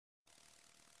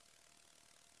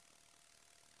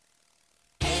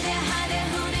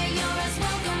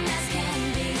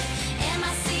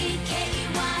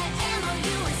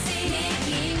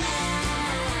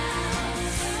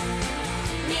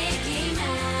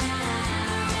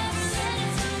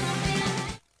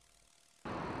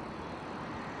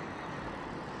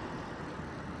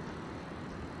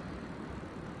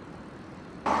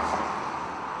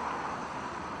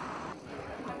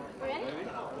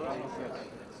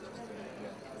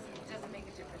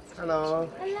Hello.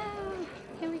 Hello.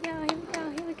 Here we go. Here we go.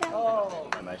 Here we go. Oh.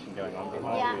 Animation going on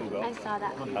behind you. Yeah, I saw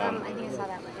that. I think I saw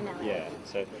that one in LA. Yeah.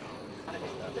 So.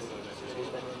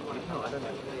 No, I don't know.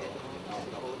 Yeah.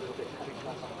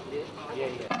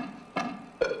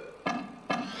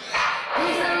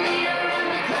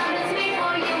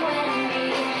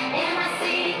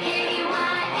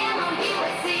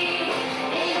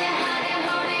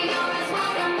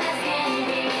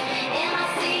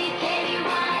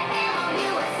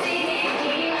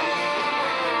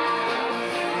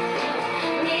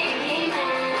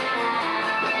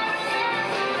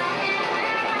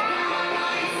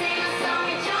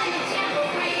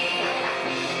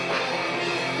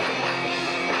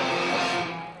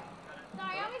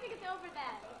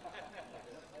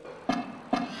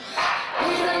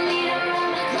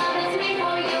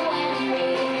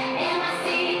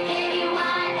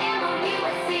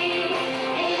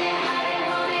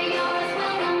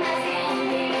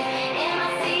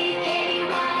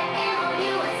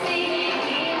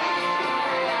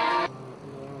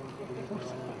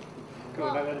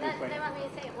 Well, they want me to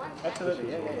say it once.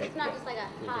 Absolutely, yeah. It's not just like a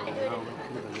hi, do it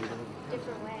in a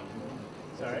different way.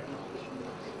 Sorry.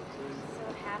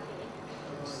 So happy.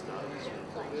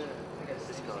 Pleasure.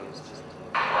 This guy is just.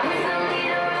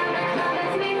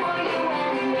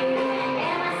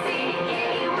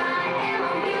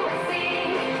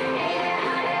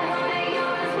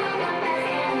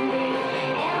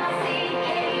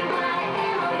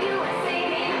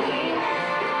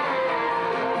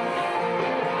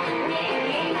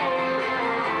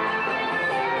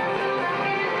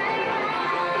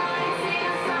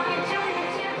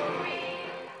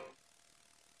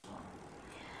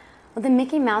 Well, the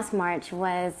Mickey Mouse March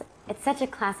it's such a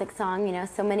classic song, you know,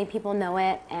 so many people know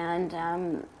it, and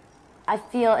I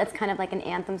feel it's kind of like an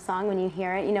anthem song when you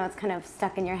hear it, you know, it's kind of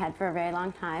stuck in your head for a very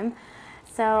long time.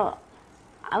 So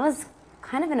I was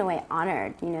kind of in a way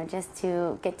honored, you know, just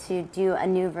to get to do a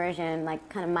new version, like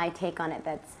kind of my take on it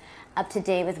that's up to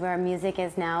date with where music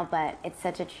is now, but it's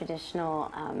such a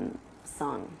traditional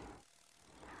song.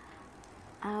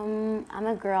 I'm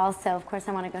a girl, so of course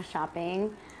I want to go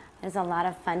shopping. There's a lot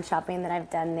of fun shopping that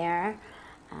I've done there.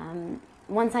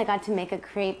 Once I got to make a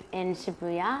crepe in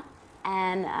Shibuya,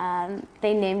 and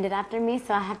they named it after me,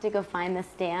 so I have to go find the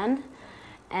stand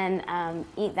and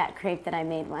eat that crepe that I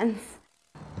made once.